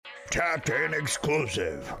Tapped in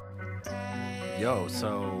exclusive. Yo,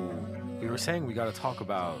 so we were saying we got to talk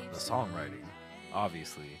about the songwriting,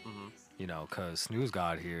 obviously. You know, because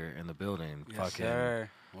Snoozegod here in the building Sir.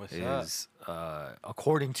 What's is,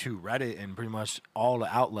 according to Reddit and pretty much all the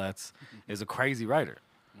outlets, is a crazy writer.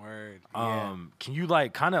 Word. Can you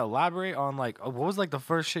like kind of elaborate on like what was like the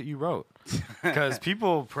first shit you wrote? Because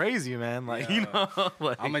people praise you, man. Like you know,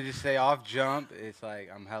 like, I'm gonna just say off jump, it's like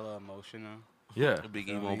I'm hella emotional. yeah, The big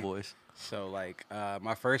emo boys. So like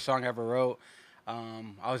my first song I ever wrote,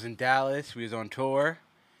 I was in Dallas. We was on tour,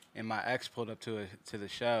 and my ex pulled up to the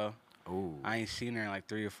show. Ooh, I ain't seen her in like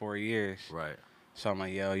 3 or 4 years. right, So I'm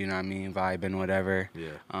like, yo, you know what I mean, vibing, whatever.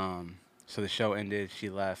 yeah. So the show ended, she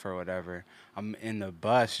left or whatever. I'm in the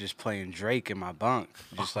bus just playing Drake in my bunk,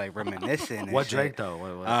 just like reminiscing. And What shit. Drake though?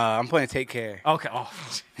 What? I'm playing Take Care. Okay. Oh,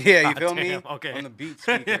 Yeah, you God feel me? damn, okay. On the beat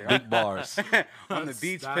speaker. Big bars. On the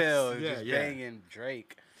beats That's- pill, yeah, just yeah. banging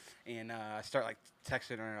Drake. And I start like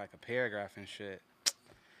texting her like a paragraph and shit.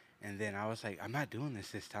 And then I was like, I'm not doing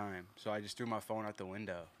this time. So I just threw my phone out the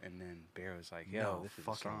window. And then Bear was like, yo, No this is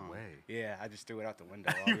fucking the song. way. Yeah, I just threw it out the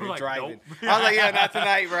window You while we were were like, driving. nope. I was like, yeah, not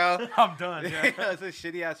tonight, bro. I'm done. Yeah. It's a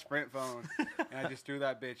shitty ass Sprint phone. And I just threw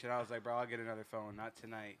that bitch. And I was like, bro, I'll get another phone. Not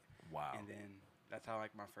tonight. Wow. And then that's how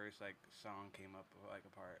like my first like song came up like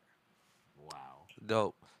apart. Wow.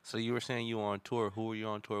 Dope. So you were saying you were on tour. Who were you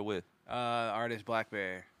on tour with? Artist Black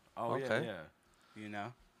Bear, Oh Okay. yeah. you know,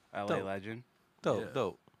 LA Dope. legend. Dope, Yeah.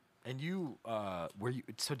 dope. And you, were you?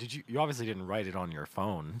 So did you? You obviously didn't write it on your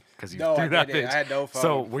phone because you No, threw I that didn't. bitch. I had no phone.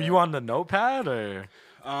 So were you on the notepad or?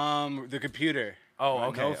 The computer. Oh, My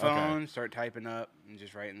okay, No okay. phone. Start typing up and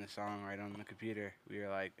just writing the song right on the computer. We were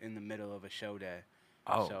like in the middle of a show day.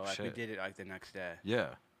 Oh so like shit. we did it like the next day. Yeah.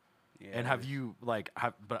 Yeah. And have you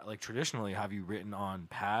but like traditionally have you written on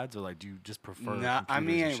pads or like do you just prefer? Nah, I computers and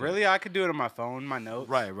mean, shit? really, I could do it on my phone, my notes.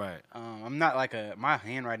 Right, right. I'm not like my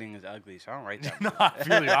handwriting is ugly, so I don't write that. No, much. I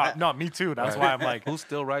feel you. No, me too. That's why I'm like, Who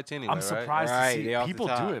still writes anyway, I'm right? surprised Right, to they see off the people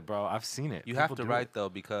top. do it, bro. I've seen it. You People have to do write it. though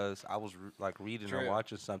because I was like reading or True.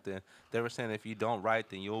 watching something. They were saying if you don't write,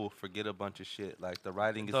 then you'll forget a bunch of shit. Like the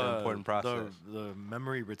writing is an important process. The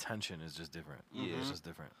memory retention is just different. Yeah. It's just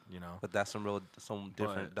different, you know. But that's some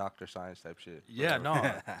different doctor science type shit. Yeah, no,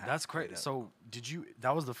 that's great. So, did you?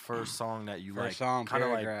 That was the first song that you First like, song, kind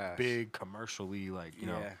of like Paragraphs. big commercially, like you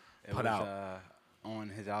know, it put was, out. On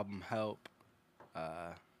his album Help.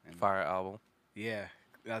 And Fire album. Yeah,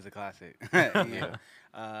 that was a classic. Yeah.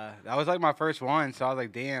 That was like my first one, so I was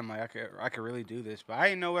like, damn, like I could really do this, but I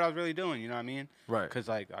didn't know what I was really doing. You know what I mean? Right. Cause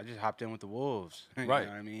like I just hopped in with the Wolves. You Right.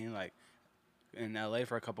 know what I mean? Like in LA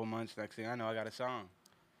for a couple months. Next thing I know, I got a song.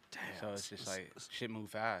 Damn. So it's just like shit move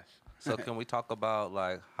fast. So can we talk about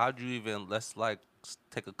like how'd you even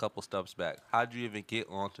take a couple steps back. How'd you even get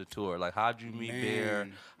onto tour? Like how'd you meet Bear?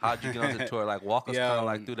 Man. How'd you get onto tour? Like walk us kind Yo, of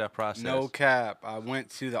like through that process. No cap. I went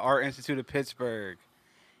to the Art Institute of Pittsburgh,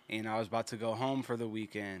 and I was about to go home for the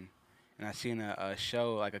weekend, and I seen a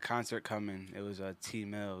show, like a concert coming. It was T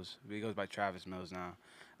Mills. He goes by Travis Mills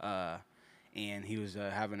now. And he was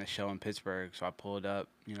having a show in Pittsburgh, so I pulled up,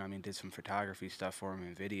 you know what I mean, did some photography stuff for him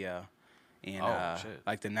and video. And Shit.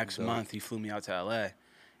 like the next Dope. month, he flew me out to LA.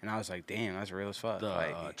 And I was like, damn, that's real as fuck. The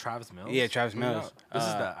like, Travis Mills. yeah, Travis Who you Mills. know? This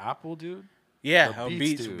is the Apple dude. yeah, the oh,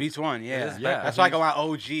 Beats dude. Beats One, yeah. Yeah, That's like my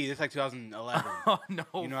OG. It's like 2011. Oh no.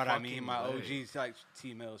 You know what I fucking mean? My way. OG's like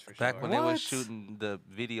T Mills for Back sure. when they What? was shooting the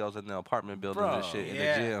videos in the apartment buildings Bro, and shit in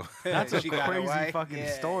yeah. the gym. That's a She got crazy away. fucking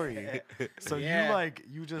Yeah. story. So Yeah.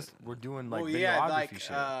 you just were doing like well, videography yeah, like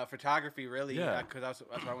shit. photography, really. Yeah. Because that's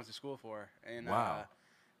what I went to school for. And Wow.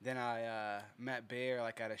 then I met Bear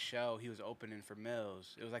like at a show. He was opening for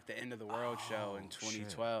Mills. It was like the End of the World show in Oh, shit.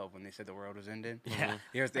 2012 when they said the world was ending. Yeah.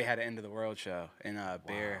 They had an End of the World show. And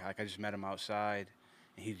Bear, like I just met him outside.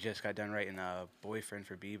 And he just got done writing Boyfriend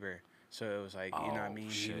for Bieber. So it was like, you know what I Oh, mean?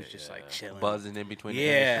 He shit, was just yeah. like chilling. Buzzing in between the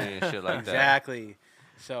Yeah. industry and shit like that. Exactly.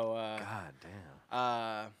 So God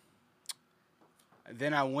damn.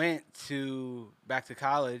 then I went back to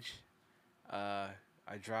college.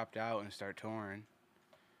 I dropped out and started touring.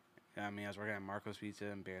 I mean, I was working at Marco's Pizza,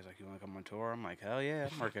 and Bear's like, "You want to come on tour?" I'm like, "Hell yeah,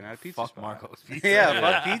 I'm working at a pizza Fuck spot." Marco's Pizza. Yeah,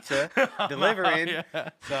 fuck pizza, delivering. Yeah.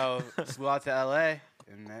 So flew out to LA,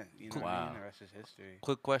 and that, you know, what I Wow. mean, the rest is history.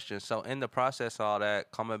 Quick question. So in the process of all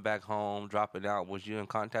that, coming back home, dropping out, was you in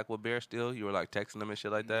contact with Bear still? You were like texting him and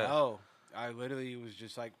shit like that? No, I literally was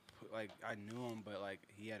just like I knew him, but like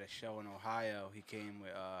he had a show in Ohio. He came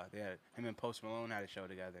with him and Post Malone had a show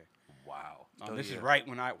together. Wow. This is right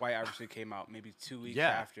when White Iverson came out, maybe 2 weeks Yeah.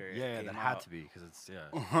 after. it Yeah, came that out. had to be because it's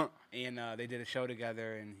And they did a show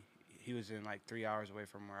together, and he was in like 3 hours away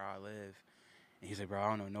from where I live. And he's like, bro, I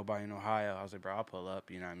don't know nobody in Ohio. I was like, bro, I'll pull up.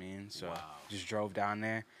 You know what I mean? So just drove down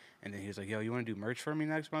there. And then he was like, yo, you want to do merch for me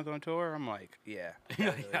next month on tour? I'm like, yeah.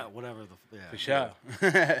 Yeah, whatever. For sure.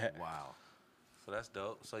 Wow. So that's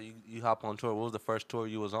dope. So you hop on tour. What was the first tour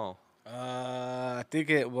you was on? I think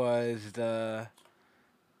it was what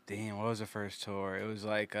was the first tour? It was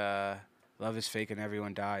like Love is Fake and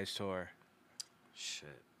Everyone Dies tour.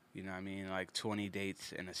 Shit. You know what I mean? Like 20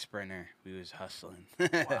 dates in a Sprinter. We was hustling.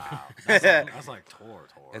 Wow. That's like tour.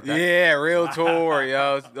 Yeah, real tour,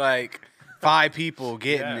 yo. It's like 5 people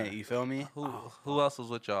getting it. You feel me? Who else was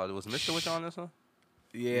with y'all? Was Mister with y'all on this one?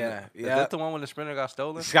 Yeah. Is that the one when the Sprinter got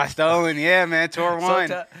stolen? It got stolen, yeah, man. Tour 1.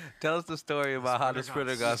 So tell us the story about how the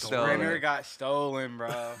Sprinter got stolen. Sprinter got stolen,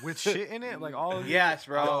 bro. With shit in it? Like all of it? Yes,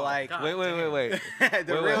 bro. Oh, like wait.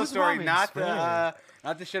 the real Who's story, bombing not Sprinter?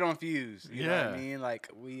 the shit on Fuse. You know what I mean? Like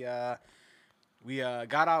we got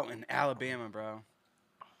out in Alabama, bro.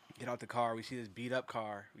 Get out the car. We see this beat up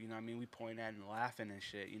car. You know what I mean? We point at it and laughing and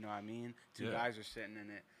shit. You know what I mean? 2 guys are sitting in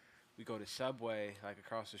it. We go to Subway, like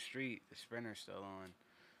across the street. The Sprinter's still on.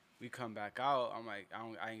 We come back out. I'm like,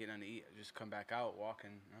 I ain't getting nothing to eat. I just come back out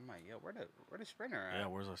walking. I'm like, yo, where the Sprinter at? Yeah,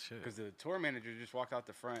 where's that shit? Because the tour manager just walked out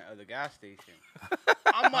the front of the gas station.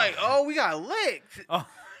 I'm like, oh, we got licked. Oh.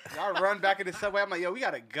 I run back in the Subway. I'm like, yo, we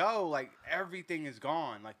gotta go. Like everything is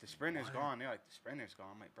gone. Like the Sprinter's gone. They're like, the Sprinter's gone.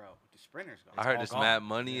 I'm like, bro, the Sprinter's gone. I heard there's mad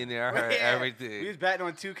money in there. I heard everything. We was betting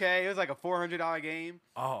on 2K. It was like a $400 game.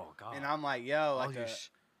 Oh god. And I'm like, yo,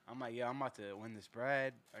 I'm about to win this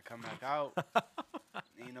bread. I come back out.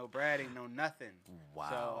 Ain't no bread, ain't no nothing.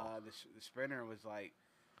 Wow. So the Sprinter was like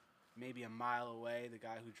maybe a mile away. The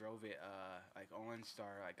guy who drove it, like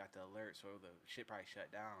OnStar, like got the alert, so the shit probably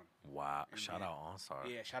shut down. Wow. And Shout out OnStar.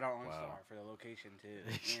 Yeah, shout out OnStar Wow. for the location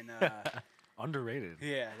too. And Underrated.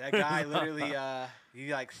 yeah, that guy literally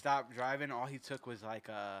he like stopped driving. All he took was like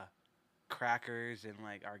crackers and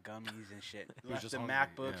like our gummies and shit. Left just the hungry,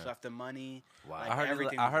 MacBooks, yeah. left the money. Wow. Like, I heard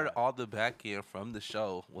everything I was heard left. all the back end from the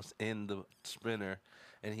show was in the Sprinter,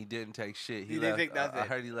 and he didn't take shit. He left, didn't take nothing. I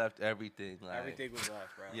heard he left everything. Like, Everything was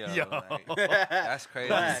left, bro. Yo, Yo. like, that's crazy.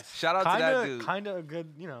 Bless. Shout out to that dude. Kinda a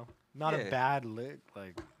good, not Yeah. a bad lick.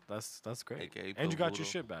 Like that's great. AKA And you got your Poodle.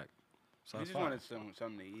 shit back. So We that's just fine. wanted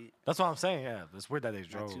something to eat. That's what I'm saying. Yeah, it's weird that they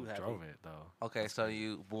drove too happy. it though. Okay, so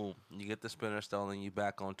you get the Sprinter stolen, you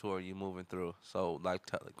back on tour, you moving through. So like,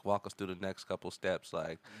 walk us through the next couple steps.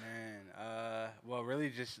 Like, Man, well, really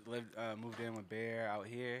just moved in with Bear out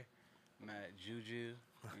here. Met Juju.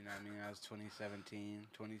 You know what I mean? That was 2017,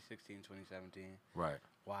 2017. Right.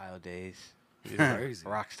 Wild days. Crazy.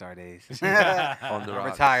 Rockstar days. on the I'm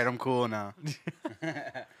rocks. retired. I'm cool now.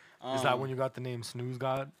 Is that when you got the name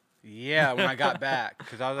Snoozegod? Yeah, when I got back,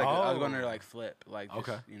 because I was like, I was going to Oh. like flip, like, just,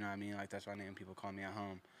 Okay. you know what I mean? Like that's my name. People call me at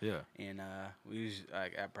home. Yeah. And we was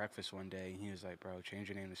like at breakfast one day, and he was like, "Bro, change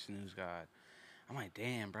your name to Snoozegod." I'm like,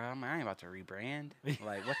 "Damn, bro, I ain't about to rebrand.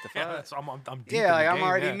 Like, what the fuck?" So I'm deep Yeah, in like the I'm game,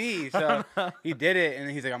 already yeah. me. So he did it,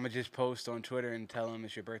 and he's like, "I'm gonna just post on Twitter and tell him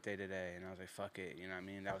it's your birthday today." And I was like, "Fuck it," you know what I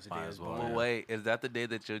mean? That was the day Might I was as well, born. Well, yeah. wait, is that the day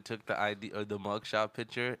that you took the ID or the mugshot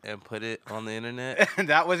picture and put it on the internet?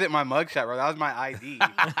 That wasn't my mugshot, bro. That was my ID.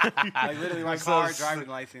 Like literally my So- car, driving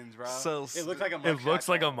license, bro. so- it looks like a mugshot. It looks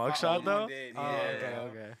like a though. My mugshot old one though. did, Oh, yeah.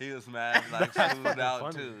 okay. He was mad, like That's smoothed out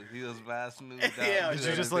funny. too. He was mad smoothed out. Yeah, Did dude,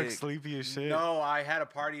 you it just was look sleepy as shit? No, I had a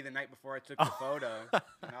party the night before I took the photo, and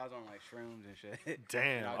I was on like shrooms and shit.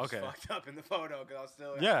 Damn, And I was just okay. fucked up in the photo because I was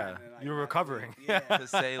still. Yeah, and then, like, you were not recovering. sleep. Yeah. To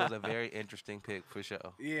say it was a very interesting pic for sure.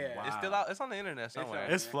 Yeah. Wow. It's still out. It's on the internet somewhere.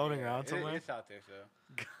 It's floating around somewhere? It's out there, so.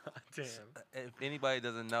 God damn. If anybody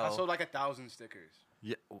doesn't know, I sold like 1,000 stickers.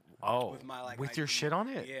 Yeah. Oh. With my, like, with your ID. shit on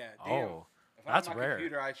it? Yeah, damn. Oh. If I That's have my rare.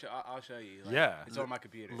 computer, I'll show you. Like, Yeah. It's on my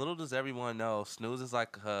computer. little does everyone know, Snooze is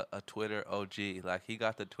like a Twitter OG. Like he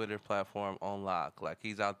got the Twitter platform on lock. Like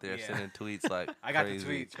he's out there Yeah. sending tweets like I got crazy.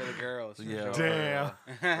 the tweets for the girls. For Yeah. sure. Damn.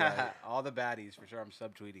 Right. All the baddies, for sure. I'm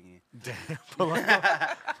subtweeting you. Damn. Pull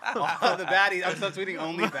up. All the baddies. I'm subtweeting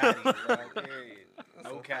only baddies. Bro. Period.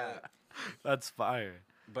 No cap. That's fire.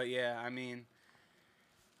 But yeah, I mean,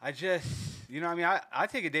 I just, you know what I mean? I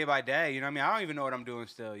take it day by day. You know what I mean? I don't even know what I'm doing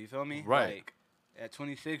still. You feel me? Right. Like, at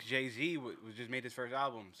 26, Jay-Z was just made his first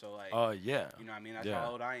album. So, like, Yeah. you know what I mean? That's yeah.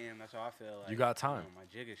 how old I am. That's how I feel. Like, You got time. my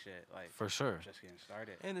jigga shit. Like, For sure. I'm just getting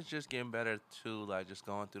started. And it's just getting better too, like just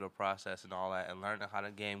going through the process and all that, and learning how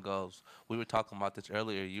the game goes. We were talking about this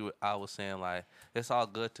earlier. I was saying like it's all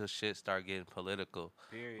good till shit start getting political.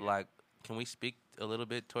 Period. Like, can we speak a little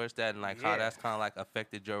bit towards that and like how Yeah. that's kind of like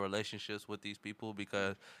affected your relationships with these people,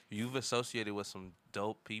 because you've associated with some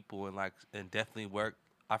dope people and definitely work.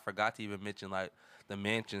 I forgot to even mention like the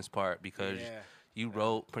mansions part, because Yeah. You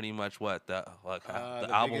wrote pretty much what the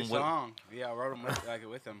The album biggest with. song. Yeah, I wrote him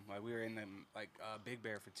with him. Like we were in the Big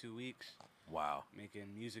Bear for 2 weeks. Wow.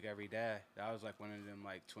 Making music every day. That was like one of them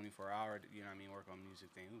like 24-hour, you know what I mean, work on music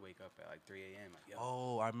thing. We wake up at like 3 a.m. Like, yo.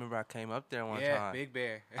 Oh, I remember I came up there one Yeah, time. Big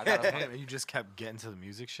Bear. Damn, you just kept getting to the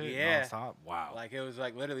music shit Yeah. nonstop? Wow. Like it was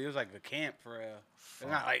like literally, it was like a camp for a. It's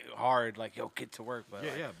not like hard, like yo, get to work, but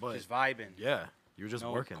but just vibing. yeah, you were just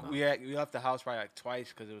working. Though. We left the house probably like twice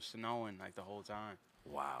because it was snowing like the whole time.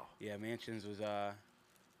 Wow. Yeah, Mansions was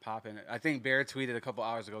popping. I think Bear tweeted a couple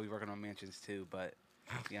hours ago. He's working on Mansions too, but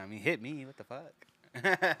yeah, I mean, hit me. What the fuck?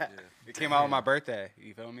 It came out on my birthday.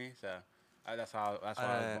 You feel me? So that's how I was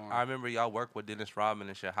born. I remember y'all worked with Dennis Rodman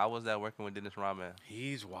and shit. How was that working with Dennis Rodman?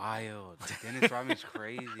 He's wild. Dennis Rodman's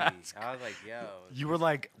crazy. I was like, yo. You were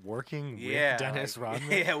like working with Dennis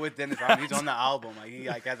Rodman? Yeah, with Dennis Rodman. He's on the album. Like he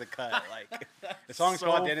like has a cut. Like the song's So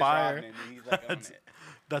called Dennis fire. Rodman. And he's like on it.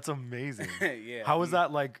 That's amazing. Yeah. How was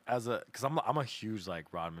that like because I'm a huge like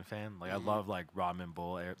Rodman fan. Like I love like Rodman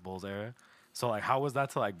Bulls era. So like how was that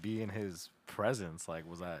to like be in his presence? Like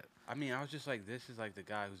was that? I mean, I was just like, this is like the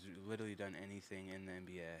guy who's literally done anything in the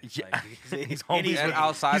NBA. Yeah. Like, He's anything. And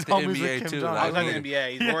outside he's the homies with NBA Kim too. Jong-un. I was Like, on the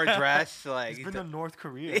NBA. He's wore a dress. Like He's been to North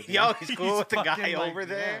Korea. Dude. Yo, he's cool with the guy fucking, like, over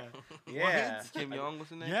there. Yeah. Kim Jong was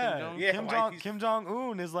the name. Yeah, Yeah, why he's- Kim Jong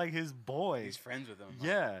Un is like his boy. He's friends with him.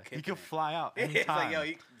 Yeah, he Kicking could it. fly out It's anytime. like,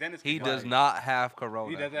 yo, Dennis. He can does fly. not have corona.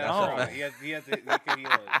 He doesn't That's have a No. corona. fact. He has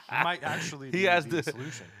he might actually He be has the the-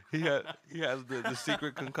 solution. He has the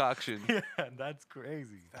secret concoction. Yeah, that's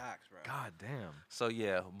crazy. Facts, bro. God damn. So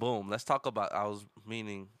yeah, boom. Let's talk about.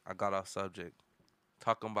 I got off subject.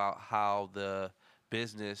 Talking about how the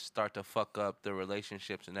business start to fuck up the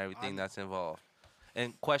relationships and everything that's involved.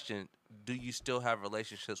 And question: do you still have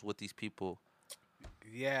relationships with these people?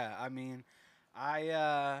 Yeah, I mean,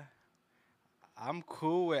 I'm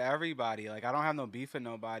cool with everybody. Like, I don't have no beef with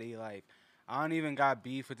nobody. Like, I don't even got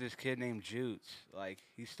beef with this kid named Jutes. Like,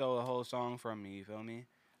 he stole a whole song from me. You feel me?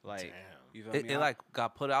 Like, Damn. you feel me? It like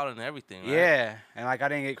got put out and everything. Right? Yeah, and like I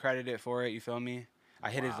didn't get credited for it. You feel me? I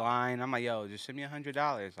hit his Wow. line. I'm like, yo, just send me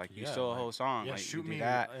 $100. Like, you Yeah, stole a like, whole song. Yeah, like, shoot you me do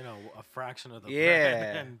that. a fraction of the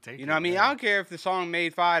Yeah, and take you know what I mean. yeah. I don't care if the song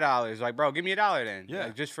made $5. Like, bro, give me $1 then. Yeah.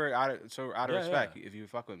 like, just for out of Yeah, respect, yeah. if you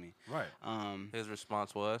fuck with me. Right. His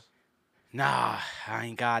response was, Nah, I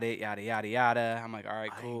ain't got it. Yada yada yada. I'm like, all right,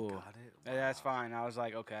 I ain't cool. got it. Yeah, that's Wow. fine. I was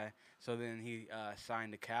like, okay. So then he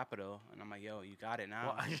signed the Capitol, and I'm like, yo, you got it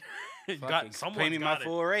now. Well, you Fucking got someone pay me my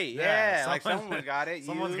full rate. Yeah, like someone got it.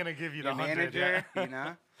 Someone's You, gonna give you the your 100. manager, Yeah. you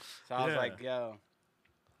know. So I was Yeah. like, yo,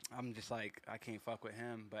 I'm just like, I can't fuck with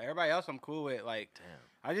him. But everybody else, I'm cool with. Like,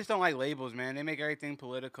 Damn. I just don't like labels, man. They make everything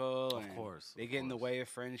political. Of and course, They of get in the course. way of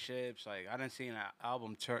friendships. Like, I done seen an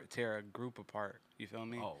album tear a group apart. You feel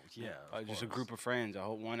me? Oh yeah. of Just a course. group of friends, a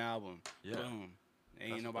whole one album. Yeah. Boom.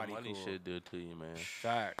 Ain't that's nobody what the money cool. should do to you, man.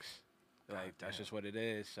 Facts. Like, that's damn. just what it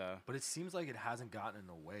is. So. But it seems like it hasn't gotten in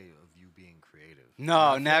the way of you being creative. No, I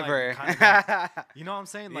feel like never. you kinda got- you know what I'm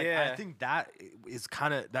saying? Like Yeah. I think that is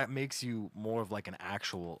kind of that makes you more of like an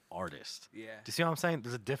actual artist. Yeah. Do you see what I'm saying?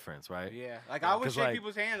 There's a difference, right? Yeah. Like, I would 'Cause, shake like-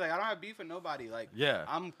 people's hands. Like, I don't have beef with nobody. Like, Yeah.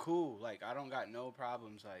 I'm cool. Like, I don't got no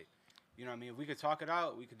problems. Like, you know what I mean? If we could talk it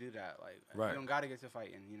out, we could do that. Like, Right. we don't got to get to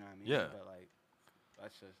fighting. You know what I mean? Yeah. But, like,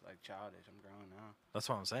 that's just, like, childish. I'm grown now. That's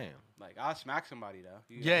what I'm saying. Like, I'll smack somebody, though.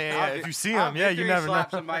 Yeah. I'll If you see I'll him, yeah, you victory never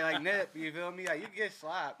slap know. somebody like Nip. You feel me? Like, you can get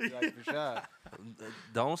slapped. Like, for sure.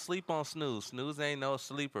 Don't sleep on Snooze. Snooze ain't no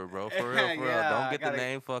sleeper, bro. For real, for real. Yeah, Don't I get gotta- the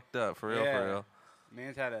name fucked up. For real, Yeah. for real.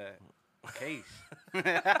 Man's had a case. For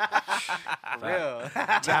real.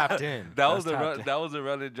 Tapped in. That was That's a tapped in. that was a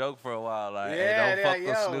running joke for a while. Like, Yeah, hey, don't fuck yeah,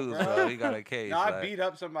 with yo, Snooze, bro. bro. He got a case. No, I like, beat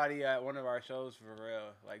up somebody at one of our shows for real.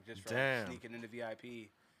 Like, just for Damn. sneaking into VIP.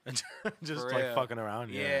 Just For like real. fucking around.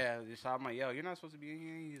 Yeah. Just I'm like, yo, you're not supposed to be in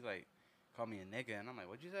here. He's like, call me a nigga. And I'm like,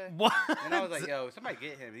 what'd you say? What? And I was like, yo, somebody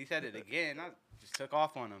get him. He said it again. I just took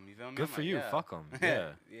off on him. You feel me? Good I'm for like, you. yeah. Fuck 'em. Yeah.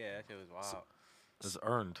 Yeah, that shit was wild. It's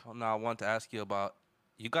earned. Now I want to ask you about.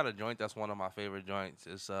 You got a joint that's one of my favorite joints.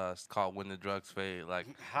 It's called "When the Drugs Fade." Like,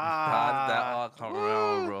 how did that all come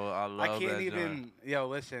around, bro? I love I can't that even. joint. Yo,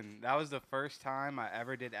 listen. That was the first time I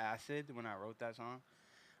ever did acid when I wrote that song.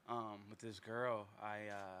 With this girl, I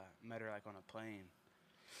met her like on a plane,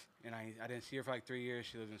 and I didn't see her for like 3 years.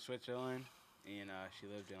 She lived in Switzerland, and she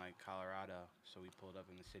lived in like Colorado. So we pulled up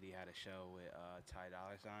in the city, had a show with Ty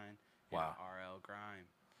Dolla $ign and Wow. RL Grime,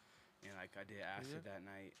 and like I did acid that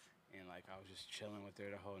night. And, like, I was just chilling with her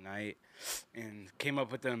the whole night and came up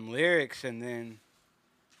with them lyrics. And then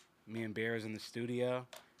me and Bear was in the studio,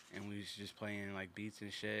 and we was just playing, like, beats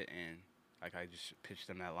and shit. And Like I just pitched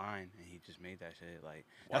him that line, and he just made that shit. Like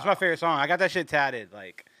that's my favorite song. I got that shit tatted.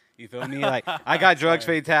 Like you feel me? Like I got Drugs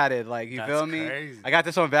Fade tatted. Like you feel me? Crazy. I got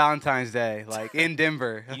this on Valentine's Day, like in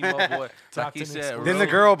Denver. Emo boy. Like he in said, Then the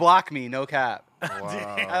girl blocked me. No cap.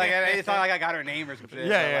 Wow. It's not like I got her name or some shit.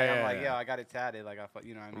 Yeah, I'm like, yeah. yo, I got it tatted. Like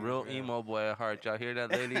you know what I mean? Real emo boy at heart. Y'all hear that,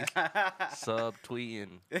 ladies? Sub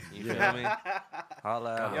tweeting. You feel me?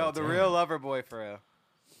 Holla out. Yo, the damn. real lover boy for real.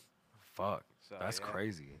 Fuck. So, That's yeah.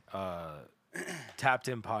 crazy. Tapped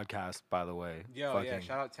In podcast, by the way. Yo, yeah, Fucking-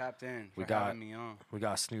 shout out Tapped In for we got- having me on. We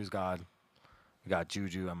got Snoozegod. We got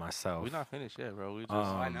Juju and myself. We not finished yet, bro. We just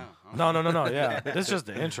I know. No. Yeah, this is just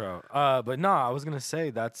the intro. But no, I was gonna say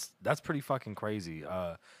that's pretty fucking crazy.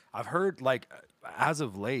 I've heard like as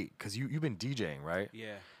of late, cause you've been DJing, right?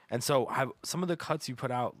 Yeah. And so some of the cuts you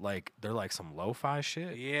put out, like they're like some lo-fi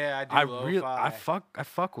shit. Yeah, I do I lo-fi. I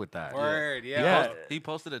fuck with that. Word, yeah. Yeah. He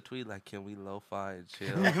posted a tweet like, "Can we lo-fi and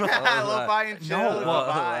chill?" Lo-fi and chill. No,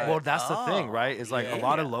 lo-fi. well, that's the thing, right? Is like a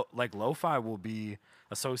lot Yeah. of lo-fi will be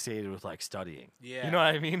associated with like studying. Yeah. You know what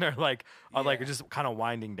I mean? Or like Yeah. just kind of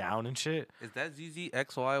winding down and shit. Is that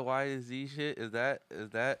ZZXYYZ shit? Is that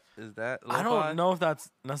lo-fi? I don't know if that's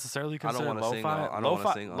necessarily I don't considered wanna sing lo-fi. on- I don't wanna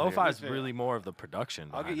Lo-fi, sing on lo-fi here. is really more of the production.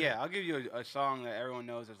 behind it. I'll give you a song that everyone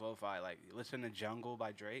knows as lo-fi. Like, listen to Jungle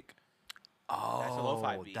by Drake. Oh, That's a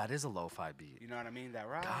lo-fi beat. that is a lo-fi beat. You know what I mean? That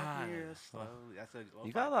right God. here, slow. That's a lo-fi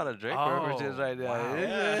You got a lot of Drake Oh, references right now. wow.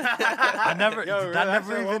 Yeah. I never, Yo, really, that that's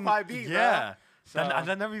never a even, lo-fi beat, bro. yeah. So,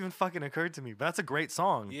 That never even fucking occurred to me. But that's a great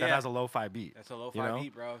song that Yeah. has a lo-fi beat. that's a lo-fi you know?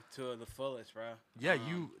 beat, bro, to the fullest, bro. Yeah,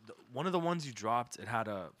 one of the ones you dropped, it had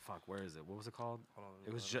a fuck. Where is it? What was it called?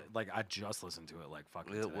 It was just like I just listened to it like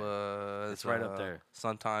fucking. It today. was. It's right up there.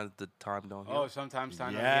 Sometimes the time don't heal. Oh, sometimes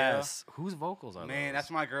time Yes. Whose vocals are Man, those? that's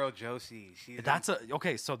my girl Josie. She's That's a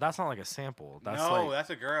okay. So that's not like a sample. That's no, like that's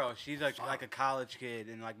a girl. She's like a college kid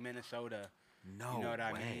in like Minnesota. no. You know what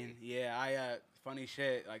I way. mean? Yeah, funny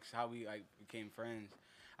shit. Like how we like became friends.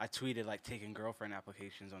 I tweeted like taking girlfriend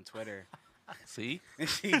applications on Twitter. See?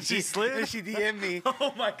 And she slid? And she DM'd me.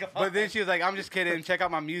 Oh my god. But then she was like, "I'm just kidding. Check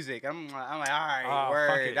out my music." I'm like, all right, fuck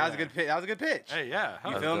word. it, That was yeah. a good pitch. That was a good pitch. Hey, yeah. You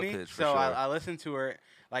hell That's a feel good me? pitch, for So sure. I listened to her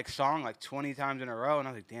like song like 20 times in a row, and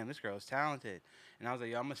I was like, "Damn, this girl is talented." And I was like,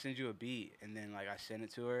 "Yo, I'm gonna send you a beat." And then like I sent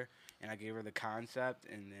it to her, and I gave her the concept,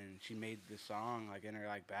 and then she made the song like in her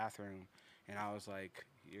like bathroom, and I was like,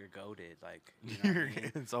 "You're goated." Like, you know what I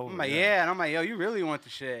mean? It's over. I'm like, yeah, and I'm like, "Yo, you really want the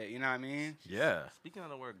shit?" You know what I mean? Yeah. Speaking of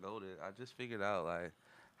the word goaded, I just figured out like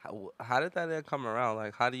how did that ever come around?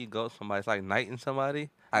 Like how do you goat somebody? It's like knighting somebody.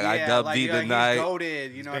 Like I dubbed like, thee he's tonight. goated.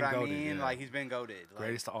 You He's know been what I goated, mean? yeah. Like he's been goated. Like,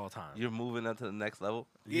 Greatest of all time. You're moving up to the next level.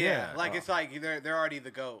 yeah, like it's like they're already the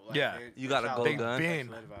goat. Like, Yeah. they're- You got a they're goat They've gun? been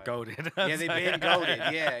solidified. goaded. Yeah, they've been goaded.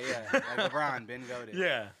 Yeah, yeah. Like LeBron, been goaded.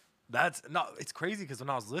 Yeah. That's no. It's crazy because when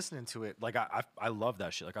I was listening to it, like I love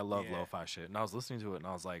that shit. Like I love Yeah. lo-fi shit, and I was listening to it, and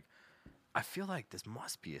I was like, I feel like this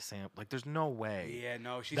must be a sample. Like there's no way Yeah,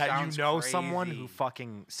 no, she that sounds you know crazy. someone who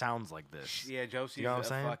fucking sounds like this. Yeah, Josie's You know what I'm a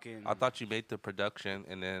saying? fucking. I thought you made the production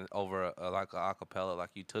and then over like a acapella,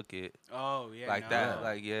 like you took it Oh yeah, like no. that.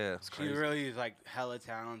 Like yeah. She crazy. really is like hella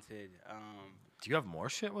talented. Do you have more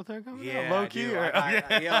shit with her coming Yeah, out? Low I key? do.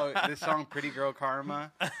 Or, Yo, this song "Pretty Girl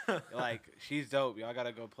Karma," like she's dope. Y'all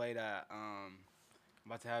gotta go play that. I'm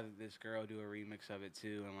about to have this girl do a remix of it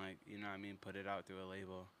too, and like you know what I mean, put it out through a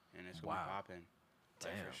label, and it's gonna Wow. be popping.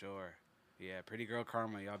 Like, Damn. for sure. Yeah, "Pretty Girl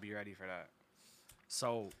Karma." Y'all be ready for that.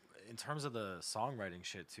 So in terms of the songwriting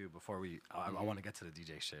shit too, before we, I want to get to the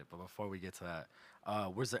DJ shit, but before we get to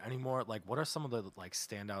that, was there any more like what are some of the like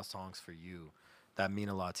standout songs for you that mean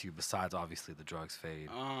a lot to you besides obviously the Drugs Fade?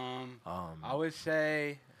 I would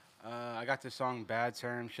say I got the song "Bad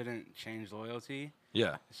Term Shouldn't Change Loyalty."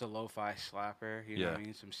 Yeah. It's a lo-fi slapper. You know what I Yeah.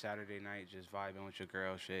 mean? Some Saturday night just vibing with your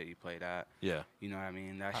girl shit. You play that. Yeah. You know what I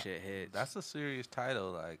mean? That shit hits. That's a serious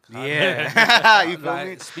title. Like how- yeah. You feel like,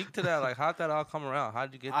 me? speak to that. Like how'd that all come around?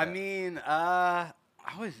 How'd you get that? I mean, I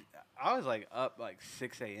was like up like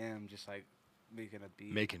 6 a.m. just like making a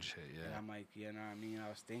beat. Making shit, And yeah. I'm like, you know what I mean? I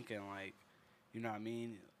was thinking like, you know what I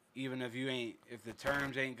mean? Even if if the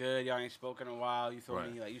terms ain't good, y'all ain't spoken in a while, you feel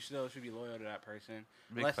Right. me? Like you still should be loyal to that person.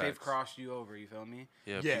 Big Unless they've facts. crossed you over, you feel me?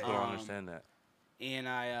 Yeah, Yeah. people don't Um, understand that. And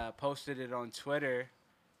I posted it on Twitter,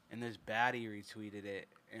 and this baddie retweeted it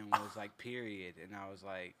and was like, period. And I was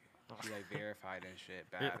like, she like verified and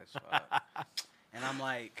shit, bad as fuck. And I'm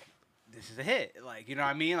like, this is a hit. Like, you know what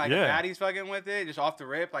I mean? Like, Yeah. the baddie's fucking with it, just off the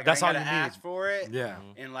rip. Like, That's I all ain't gotta you need. ask for it. Yeah.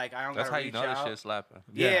 And like, I don't That's how gotta you reach know this out. shit's slapping.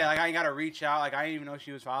 Yeah, Yeah. like I ain't gotta reach out. Like I didn't even know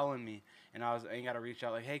she was following me, and I ain't gotta reach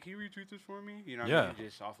out. Like, hey, can you retweet this for me? You know, what I Yeah. mean?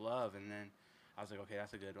 Just off love. And then I was like, okay,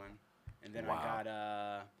 that's a good one. And then Wow. I got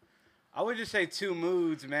I would just say Two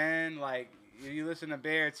Moods, man. Like, if you listen to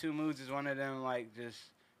Bear, Two Moods is one of them, like, just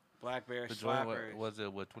Black Bear The joint slappers. was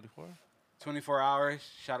it what 24? 24 Hours.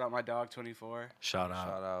 Shout out my dog, 24. Shout out.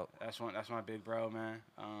 Shout out. That's my big bro, man.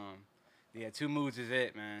 Yeah, Two Moods is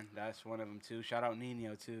it, man. That's one of them, too. Shout out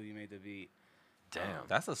Nino, too. You made the beat. Damn.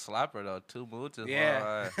 That's a slapper though. Two Moods is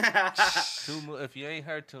Yeah. hard. If you ain't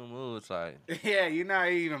heard Two Moods, like Yeah, you're not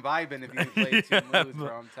even vibing if you play Two Moods, bro.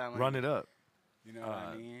 I'm telling you. Run it up. You know what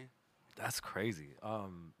I mean? That's crazy.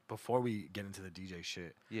 Before we get into the DJ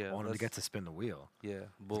shit, Yeah, I wanted to let's- get to spin the wheel. yeah. You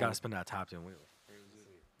Boom. gotta spin that tapped in wheel.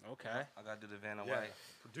 Okay. I gotta do the Vanna White.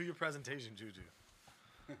 Do your presentation, Juju.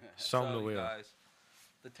 Show So, them the you wheel. guys,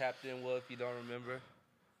 the tapped in wheel, if you don't remember.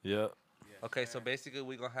 Yeah. Okay, so basically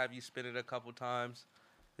we're gonna have you spin it a couple times.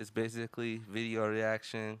 It's basically video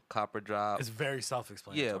reaction, copper drop. It's very Yeah,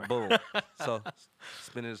 self-explanatory. boom. So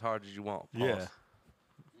spin it as hard as you want. Pause. Yeah.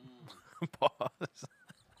 Pause.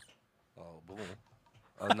 Oh, boom.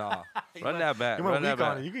 Oh, nah. Run that back. you went Run that weak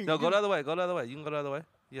on back. it. You can- No, you go can- the other way. Go the other way. You can go the other way.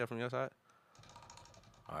 Yeah, from your side.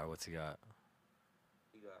 All right, what's he got?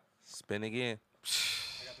 Spin again.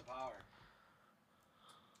 I got the power.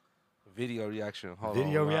 Video reaction. Hold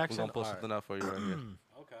Video on. reaction? We're gonna pull Alright. something up for you right here.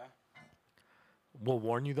 Okay. We'll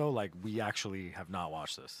warn you though, like we actually have not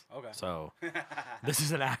watched this. Okay. So this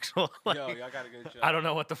is an actual. Like, Yo, y'all got a good show. I don't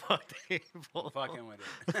know what the fuck they I'm pulled. fucking with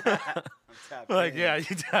it. I'm tapped Like in. yeah, you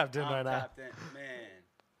tapped in I'm right now. tapped in. Man.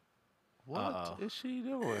 What is she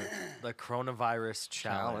doing? The coronavirus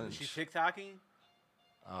challenge. She's TikToking?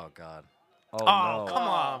 Oh god. Oh, Oh, no. come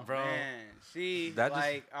on, bro. Man. See, That just-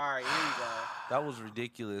 like, all right, here you go. That was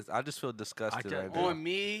ridiculous. I just feel disgusted can't- right now. On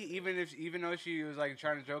me, even though she was like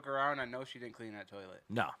trying to joke around, I know she didn't clean that toilet.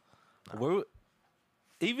 No.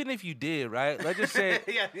 Even if you did, right? Let's just say,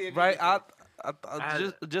 Yeah, if right? you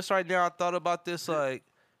I just right now, I thought about this. Like,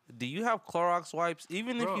 do you have Clorox wipes?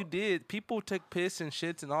 Even if Bro. you did, people take piss and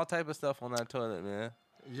shits and all type of stuff on that toilet, man.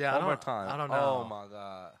 Yeah, One more time. I don't know. Oh my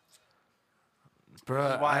god, Bro,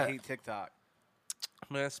 This is why I hate TikTok.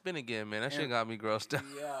 man, spin again, man. That shit And- got me grossed out.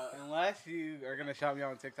 Yeah, unless you are gonna shout me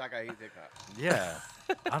out on TikTok, I hate TikTok. yeah.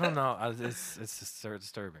 I don't know. It's just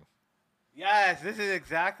disturbing. Yes, this is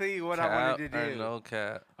exactly what I wanted to Cap or do. no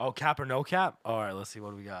cap. Oh, cap or no cap? All right, let's see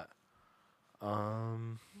what we got.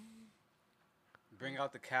 Bring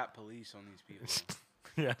out the cat police on these people.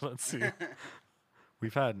 Yeah, let's see.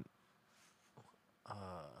 We've had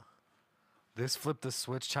this flip the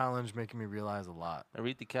switch challenge making me realize a lot. I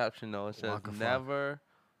read the caption though. It says, Waka flocka. "Never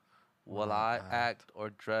will I act or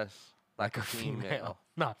dress like a female. female."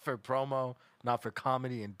 Not for promo, not for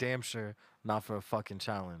comedy, and damn sure not for a fucking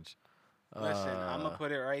challenge. Listen, I'm gonna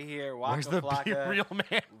put it right here. Waka Where's the Flocka, real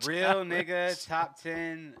man? real challenge? nigga, top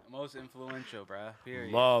 10 most influential, bruh.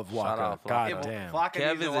 Period. Love Shout Waka. out Flocka. God Yeah, damn. Flocka needs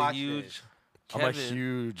Kevin's to a watch huge. this. I'm a Kevin,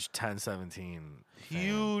 huge 1017.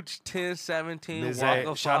 huge 1017 Miz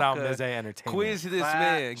Waka A, shout out Flocka. Miz A Entertainment. Quiz this Clap,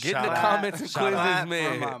 man. Get in the shout out, comments and shout quiz out. this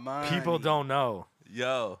Clap for my man. money. People don't know.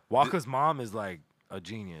 Yo. Waka's mom is like a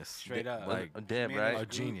genius. Straight up. Like Dead, Man, right? a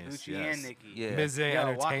it's genius, Gucci yes. and Nicki. Yeah. Miz A Yo,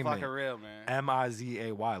 Waka Entertainment. Flocka real, man.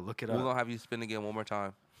 M-I-Z-A-Y. Look it We're up. going to have you spin again one more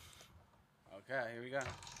time. Okay, here we go.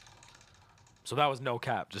 So that was no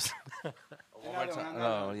cap. Just One more Another time. one,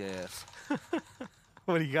 Oh, another yeah.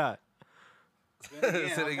 what do you got? Spin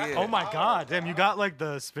again. Say it I got again. the Oh my power, god, bro. damn, you got like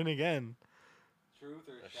the spin again. Truth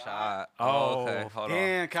or A shot? shot. Oh. Okay. Hold on.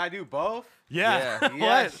 Damn, can I do both? Yeah. Yeah. what?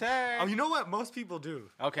 Yes, sir. Oh, you know what? Most people do.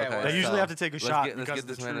 Okay, Okay, well, They usually so have to take a shot Let's because get of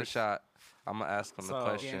this the man a truth. shot. I'm going to ask him the So- damn,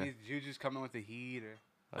 question. these Juju's coming with the heat.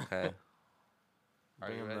 Or... Okay. Are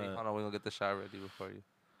Bring you him ready? the- Hold on. We're going to get the shot ready before you.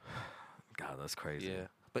 God, that's crazy. Yeah.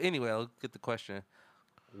 But anyway, I'll get the question.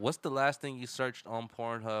 What's the last thing you searched on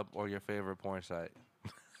Pornhub or your favorite porn site?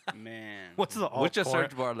 Man. What's the alt What's your porn?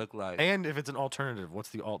 search bar look like? And if it's an alternative, what's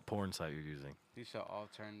the alt porn site you're using? These are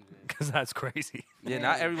alternative. Because that's crazy. Yeah,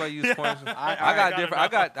 not everybody uses porn. I I got gotta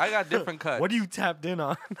different. I got different cuts. What are you tapped in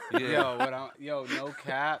on? Yeah. No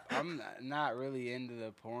cap. I'm not really into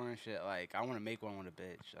the porn shit. Like, I want to make one with a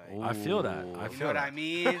bitch. Like, I feel that. Ooh. I you feel know what that. I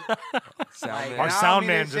mean? Sound Like, man. Our and I sound don't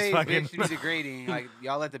mean man to just say fucking- bitch to be degrading. Like,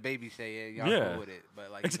 y'all let the baby say it. Y'all Yeah. cool with it.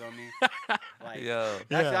 But like, you know what I mean? Like, Yo.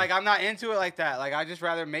 that's Yeah. like I'm not into it like that. Like, I just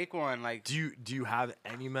rather make one. Like, Do you have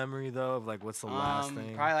any memory though of like what's the last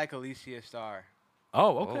thing? probably like Alicia Star.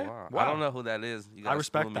 Oh, Oh, okay. wow. Wow. I don't know who that is. You I gotta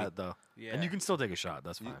respect school me. that though. Yeah. And you can still take a shot.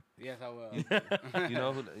 That's fine. Yes, I will. You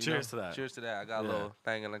know who? You Cheers know? to that. Cheers to that. I got a Yeah. little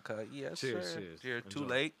thing in the cut. Yes, Cheers, sir. cheers. Too Enjoy.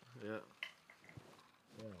 late.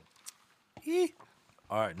 Yeah.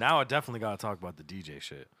 All right, now I definitely gotta talk about the DJ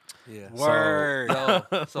shit. Yeah. Word.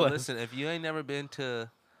 So listen, if you ain't never been to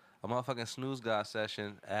a motherfucking Snoozegod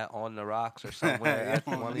session at On the Rocks or somewhere at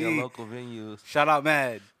one of your local venues. Shout out,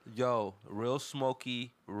 Mad. Yo, real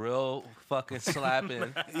smoky, real fucking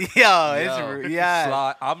slapping.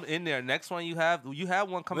 Yeah. I'm in there. Next one you have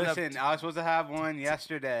one coming up. Listen, I was supposed to have one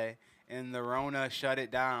yesterday, and the Rona shut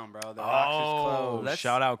it down, bro. The Rocks is closed. Oh,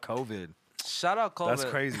 shout out COVID. Shout out COVID. That's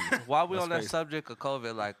crazy. While we're That's on that crazy. subject of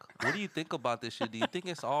COVID, like, what do you think about this shit? Do you think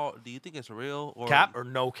it's real or Cap or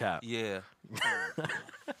no cap? Yeah.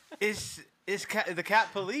 It's the cat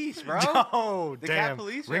police, bro. Oh, The damn. cat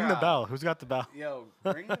police Ring are the out. bell. Who's got the bell? Yo,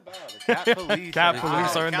 ring the bell. The cat police. Cat are police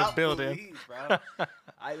out. are in the Cat building. Police, bro.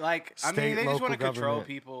 I State, mean, they just local want to control government.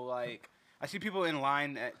 people. Like, I see people in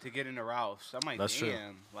line to get into Ralph's. I'm like, That's true.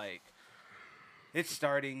 damn, like, it's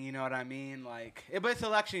starting. You know what I mean? Like, but it's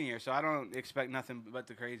election year, so I don't expect nothing but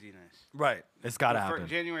the craziness. Right. It's got to But happen.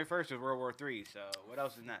 January 1st is World War III. So what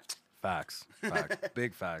else is next? Facts. Facts.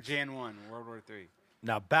 Big facts. Jan 1, World War III.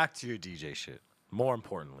 Now, back to your DJ shit. More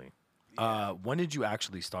importantly, when did you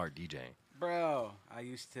actually start DJing? Bro, I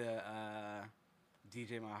used to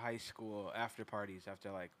DJ my high school after parties after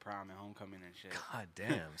like prom and homecoming and shit. God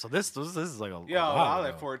damn. So this is like a Yo, while I was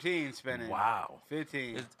ago. at 14 spinning. Wow.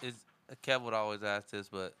 15. Is Kev would always ask this,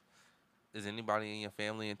 but is anybody in your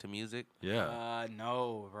family into music? Yeah.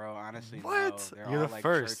 No, bro. Honestly, What? no. They're You're all the like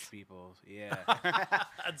first. church people. Yeah.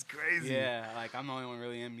 That's crazy. Yeah, like I'm the only one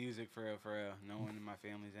really in music for real, for real. No one in my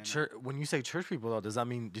family's in it. When you say church people, though, does that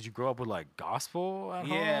mean did you grow up with like gospel at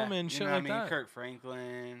Yeah, home and you shit know like what I mean? that? Kirk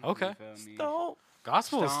Franklin. Okay. You feel me? Don't.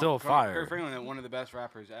 Gospel is Stomp, still Kirk fire. Franklin, one of the best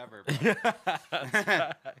rappers ever. Bro.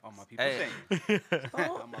 All my people Hey. sing.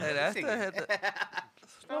 Don't. Hey, that's the head.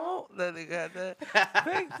 Don't. That nigga had that.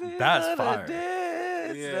 That's fire.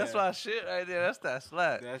 Yeah. That's my shit right there. That's that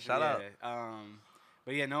slack. Shout out.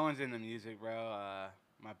 But yeah, no one's into music, bro.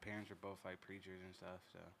 My parents are both like preachers and stuff,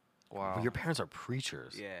 so Wow. But your parents are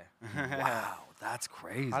preachers. yeah. Wow, that's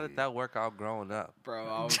crazy. How did that work out growing up? Bro,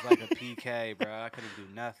 I was like a PK, bro. I couldn't do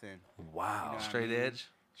nothing. Wow. You know, Straight I mean, edge?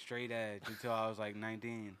 Straight edge until I was like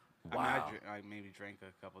 19. Wow. I mean, I maybe drank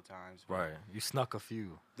a couple times. but Right. You snuck a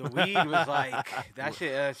few. The weed was like that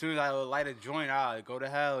shit. As soon as I would light a joint, I'd go to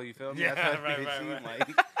hell. You feel me? Yeah, That's what right, it right, seemed right.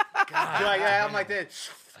 like. Like, yeah, I'm like this.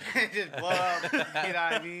 Just blow up. You know what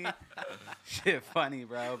I mean? Shit funny,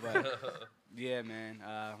 bro. But yeah, man.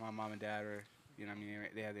 My mom and dad were, you know what I mean?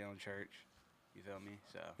 They had their own church. You feel me?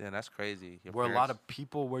 So Yeah, that's crazy. Your Were a lot parents- of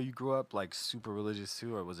people where you grew up like super religious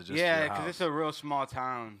too, or was it just yeah, your because house? it's a real small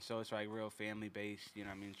town, so it's like real family based. You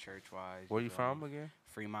know what I mean? Church wise. Where you from again?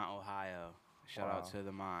 Fremont, Ohio. Shout Wow. out to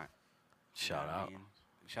the Mont. You know Shout what I out. mean?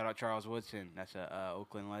 Shout out Charles Woodson. That's a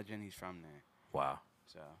Oakland legend. He's from there. Wow,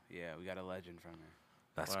 So yeah, we got a legend from there.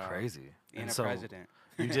 that's Wow. crazy. And a so president.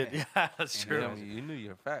 you did, yeah, that's And true. yeah. You knew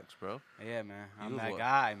your facts, bro. Yeah, man. I'm You that what?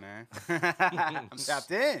 guy, man. I'm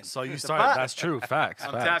tapped in. So you It's a started. buck. That's true. Facts.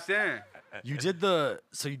 I'm facts. tapped in. You did the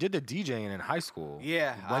DJing in high school.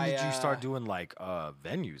 Yeah, When did I, you start doing like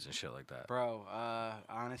venues and shit like that? Bro,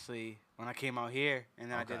 honestly, when I came out here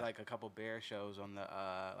and then I did Okay. like a couple bear shows on the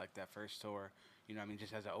like that first tour. You know what I mean?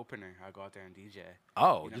 Just as an opener, I go out there and DJ.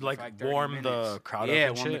 Oh, You know, you for like like 30 warm the minutes. crowd Yeah, up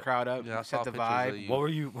and warm the shit? crowd up. Yeah, I Set saw the pictures of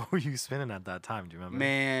vibe. you. What were you spinning at that time? Do you remember?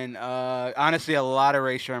 Man, honestly, a lot of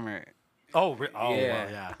Ray Shermer. Oh, oh, well, yeah.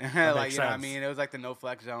 yeah. like, That makes you know what I sense. mean? It was like the no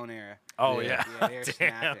flex zone era. Oh yeah. Yeah, they were Damn.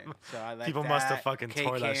 snapping. So I like People that. must have fucking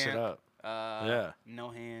tore that shit K-Camp, up. Yeah. No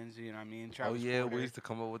hands, you know what I mean? Oh Travis yeah, Porter. we used to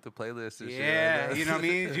come up with the playlist and shit. Yeah, like that. you know what I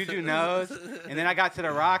mean? Juju knows. And then I got to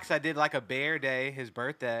the Rocks. I did like a Bear Day, his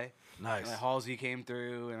birthday. Nice. Like Halsey came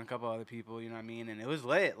through and a couple other people, you know what I mean? And it was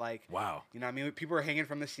lit. Like, Wow. you know what I mean? People were hanging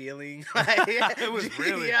from the ceiling. Like, It was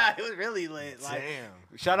really- Yeah, it was really lit. Like,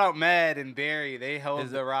 Damn. shout out Mad and Barry. They held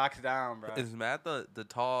Is the Rocks down, bro. Is Matt the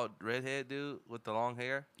tall redhead dude with the long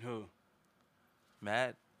hair? Who?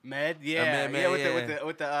 Matt? Med, yeah, Med, yeah, yeah.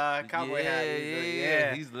 with the cowboy hat.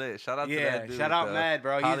 Yeah, he's lit. Shout out to that dude. shout out though. Med,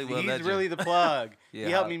 bro. Hollywood He's legend. really the plug. Yeah,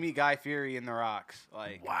 he helped Hol- me meet Guy Fieri in the Rocks.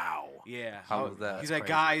 Like, Wow. yeah. How was that? He's That's like,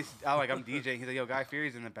 crazy. guys, I'm DJing. He's like, yo, Guy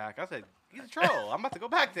Fieri's in the back. I said, he's a troll. I'm about to go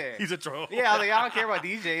back there. He's a troll. Yeah, I was like, I don't care about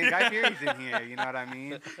DJing. Guy Fieri's in here. You know what I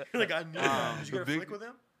mean? Like I knew that. Did you the get a big- flick with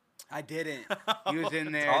him? I didn't. He was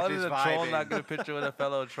in there Taller just than a troll, vibing. not get a picture with a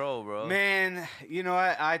fellow troll, bro. Man, you know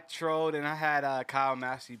what? I trolled and I had Kyle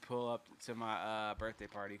Massey pull up to my birthday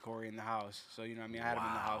party. Corey in the house. So, you know what I mean? I had him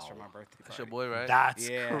in the house for Wow. my birthday That's party. your boy, right? That's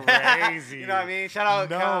Yeah. crazy. You know what I mean? Shout out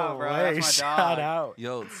No Kyle, bro. way. That's my dog. Shout out.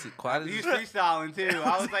 Yo, quiet He was as freestyling too.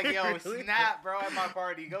 I was like, yo, Really? snap, bro, at my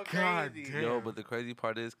party. Go God crazy. damn. Yo, but the crazy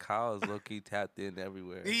part is Kyle is low key tapped in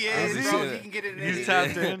everywhere. He I is, be bro. seeing He it. can get it in He's any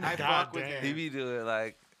tapped day. in? I God fuck with damn. him. He be doing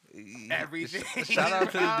like everything. Shout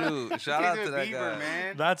out to the dude. Shout out He's to a that Bieber, guy.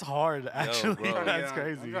 man. That's hard, actually. bro. That's I'm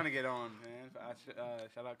crazy. trying to get on, man.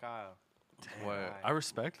 Shout out Kyle. Word. Guy. I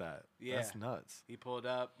respect that. Yeah. That's nuts. He pulled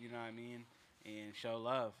up, you know what I mean, and show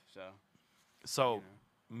love. So So, you know.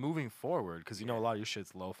 moving forward, because you know a lot of your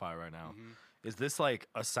shit's lo-fi right now. Is this like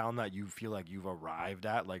a sound that you feel like you've arrived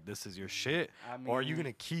at? Like this is your shit, or are you mean,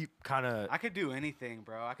 gonna keep kind of? I could do anything,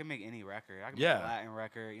 bro. I can make any record. I can Yeah. make a Latin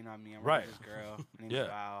record. You know what I mean? I'm Right. with this girl. Her name's Yeah.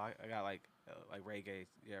 Val. I got like reggae,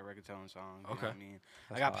 reggaeton songs. You Okay. know what I mean?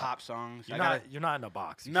 I got pop songs. You're not in a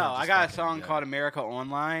box. You No, can't I just got a fucking- song yeah. called America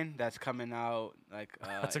Online that's coming out like.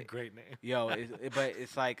 That's a great name. Yo, but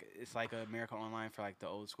it's like America Online for like the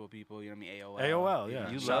old school people. You know what I mean? AOL, you yeah. know?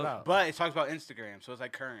 You Shout love- out. But it talks about Instagram, so it's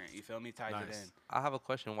like current. You feel me? Ties it Nice. in. I have a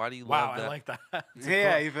question. Why do you Wow, love I that? like that. That's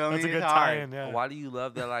Yeah, cool. you feel me? That's a good It's hard. tie-in. Yeah. Why do you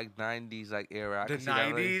love that like '90s like era? I The can see that,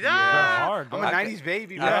 like, 90s, They're ah! hard, I'm bro. a I 90s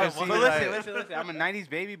baby, I bro. can But see listen, that. listen. I'm a 90s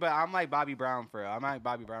baby, but I'm like Bobby Brown for real. I'm like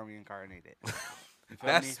Bobby Brown reincarnated. You feel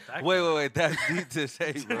That's me? wait. That's deep to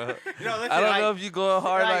say, bro. You know, listen, I don't like, know if you going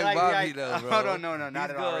hard like, Bobby though, bro. Oh, no, not He's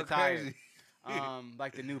at all. going Retired. crazy.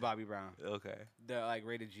 Like the new Bobby Brown, Okay. the like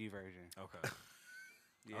rated G version. Okay.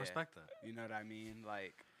 Yeah. I respect that. You know what I mean?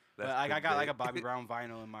 Like, That's but like I good got like a bait. Bobby Brown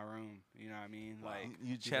vinyl in my room. You know what I mean? Like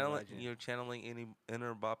You he's a channeling, legend. you're channeling any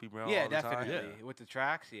inner Bobby Brown. Yeah, all the time? definitely. Yeah. With the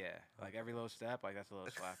tracks, yeah. Like every little step, like that's a little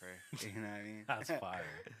slapper. You know what I mean? That's fire.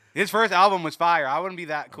 His first album was fire. I wouldn't be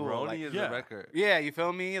that cool. Roni Like, is yeah. a record. yeah, you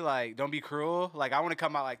feel me? Like, don't be cruel. Like, I want to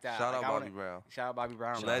come out like that. Shout like, out I Bobby wanna- Brown. Shout out Bobby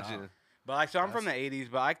Brown. Shout bro. out. Legend. But like, so I'm from the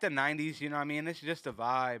 '80s, but like the '90s. You know what I mean? It's just a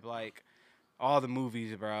vibe. Like all the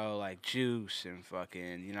movies, bro. Like Juice and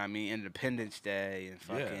fucking. You know what I mean? Independence Day and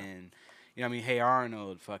Yeah. fucking. You know what I mean? Hey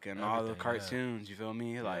Arnold, fucking all the Everything, yeah. cartoons. You feel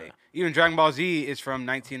me? Like even Dragon Ball Z is from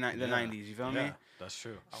the Yeah. '90s. You feel Yeah, me? that's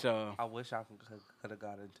true. So I wish I could have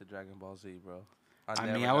got into Dragon Ball Z, bro. I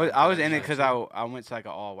never mean, got I into was that in it shit. because I went to like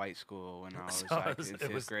an all white school when I was So like it in was-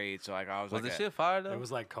 fifth grade. So like I was Was like the a- shit fire though? It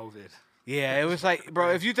was like COVID. Yeah, it was like,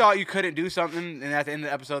 bro, if you thought you couldn't do something, and at the end of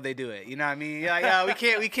the episode they do it, you know what I mean? You're like, yeah,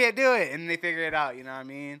 we can't do it, and they figure it out, you know what I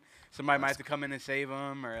mean? Somebody might have to come in and save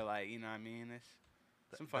them, or like, you know what I mean? It's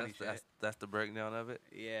some funny shit. That's the breakdown of it.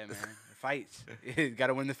 Yeah, man, fights. You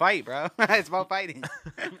gotta win the fight, bro. It's about fighting.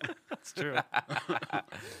 That's true.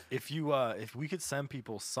 if we could send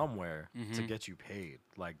people somewhere to Mhm. get you paid,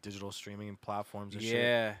 like digital streaming platforms and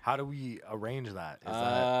Yeah. shit, how do we arrange that? Is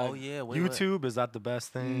Oh yeah, that wait, YouTube? Is that the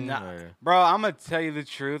best thing? Nah. or- Bro, I'm gonna tell you the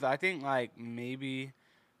truth. I think like maybe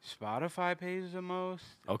Spotify pays the most.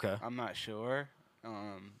 Okay, I'm not sure.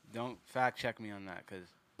 Don't fact check me on that, cause.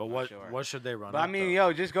 but Not what sure. what should they run? But I up, mean, though?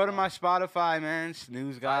 yo, just go to my Spotify, man.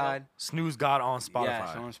 Snoozegod. Snoozegod on Spotify.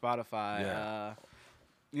 Yes, on Spotify. Yeah.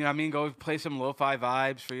 You know what I mean? Go play some lo-fi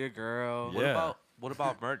vibes for your girl. Yeah. What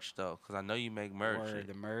about merch though? Because I know you make merch. Or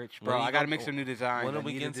the merch. When Bro, you I gotta go- make some new designs. When I are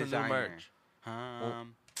we need a getting some new designer. merch?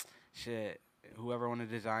 Shit. Whoever want to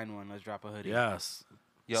design one, let's drop a hoodie. Yes,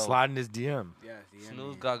 Yo, slide in his DM. Yes, the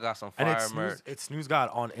Snooze enemy. got some And fire merch. it's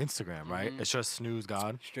Snoozegod on Instagram, right? Mhm. It's just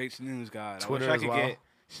Snoozegod. Straight Snoozegod. Twitter I wish I as could well? get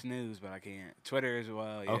Snooze, but I can't. Twitter as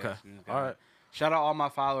well. Yeah, Okay. Snoozegod. All right. Shout out all my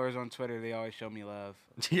followers on Twitter. They always show me love.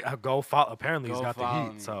 Yeah, go follow. Apparently, he's Go got the follow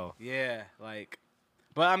heat. me. So Yeah, like,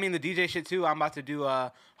 but I mean the DJ shit too. I'm about to do.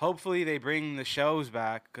 Hopefully they bring the shows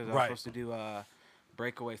back because I'm Right. supposed to do a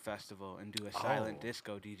Breakaway Festival and do a silent Oh.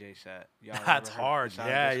 disco DJ set. Y'all ever that's heard of hard.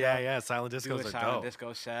 silent Yeah, disco? yeah. Silent Do discos a are silent dope.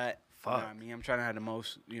 disco set. You know what I Fuck. mean, I'm trying to have the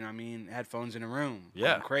most. You know what I mean, headphones in the room.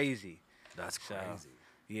 Yeah. Going crazy. That's So, crazy.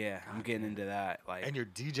 Yeah, I'm getting into that. Like, And your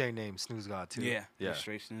DJ name Snoozegod too. yeah, yeah.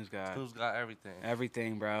 straight snooze guy. Snooze got everything.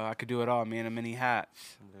 Everything, bro. I could do it all, man. In many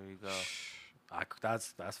hats. There you go.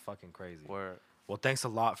 That's fucking crazy. Word. Well, thanks a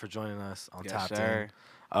lot for joining us on Yes, Tapped sir.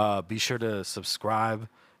 In. Be sure to subscribe,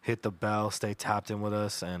 hit the bell, stay tapped in with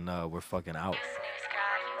us, and we're fucking out.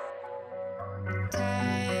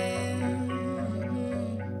 Hey.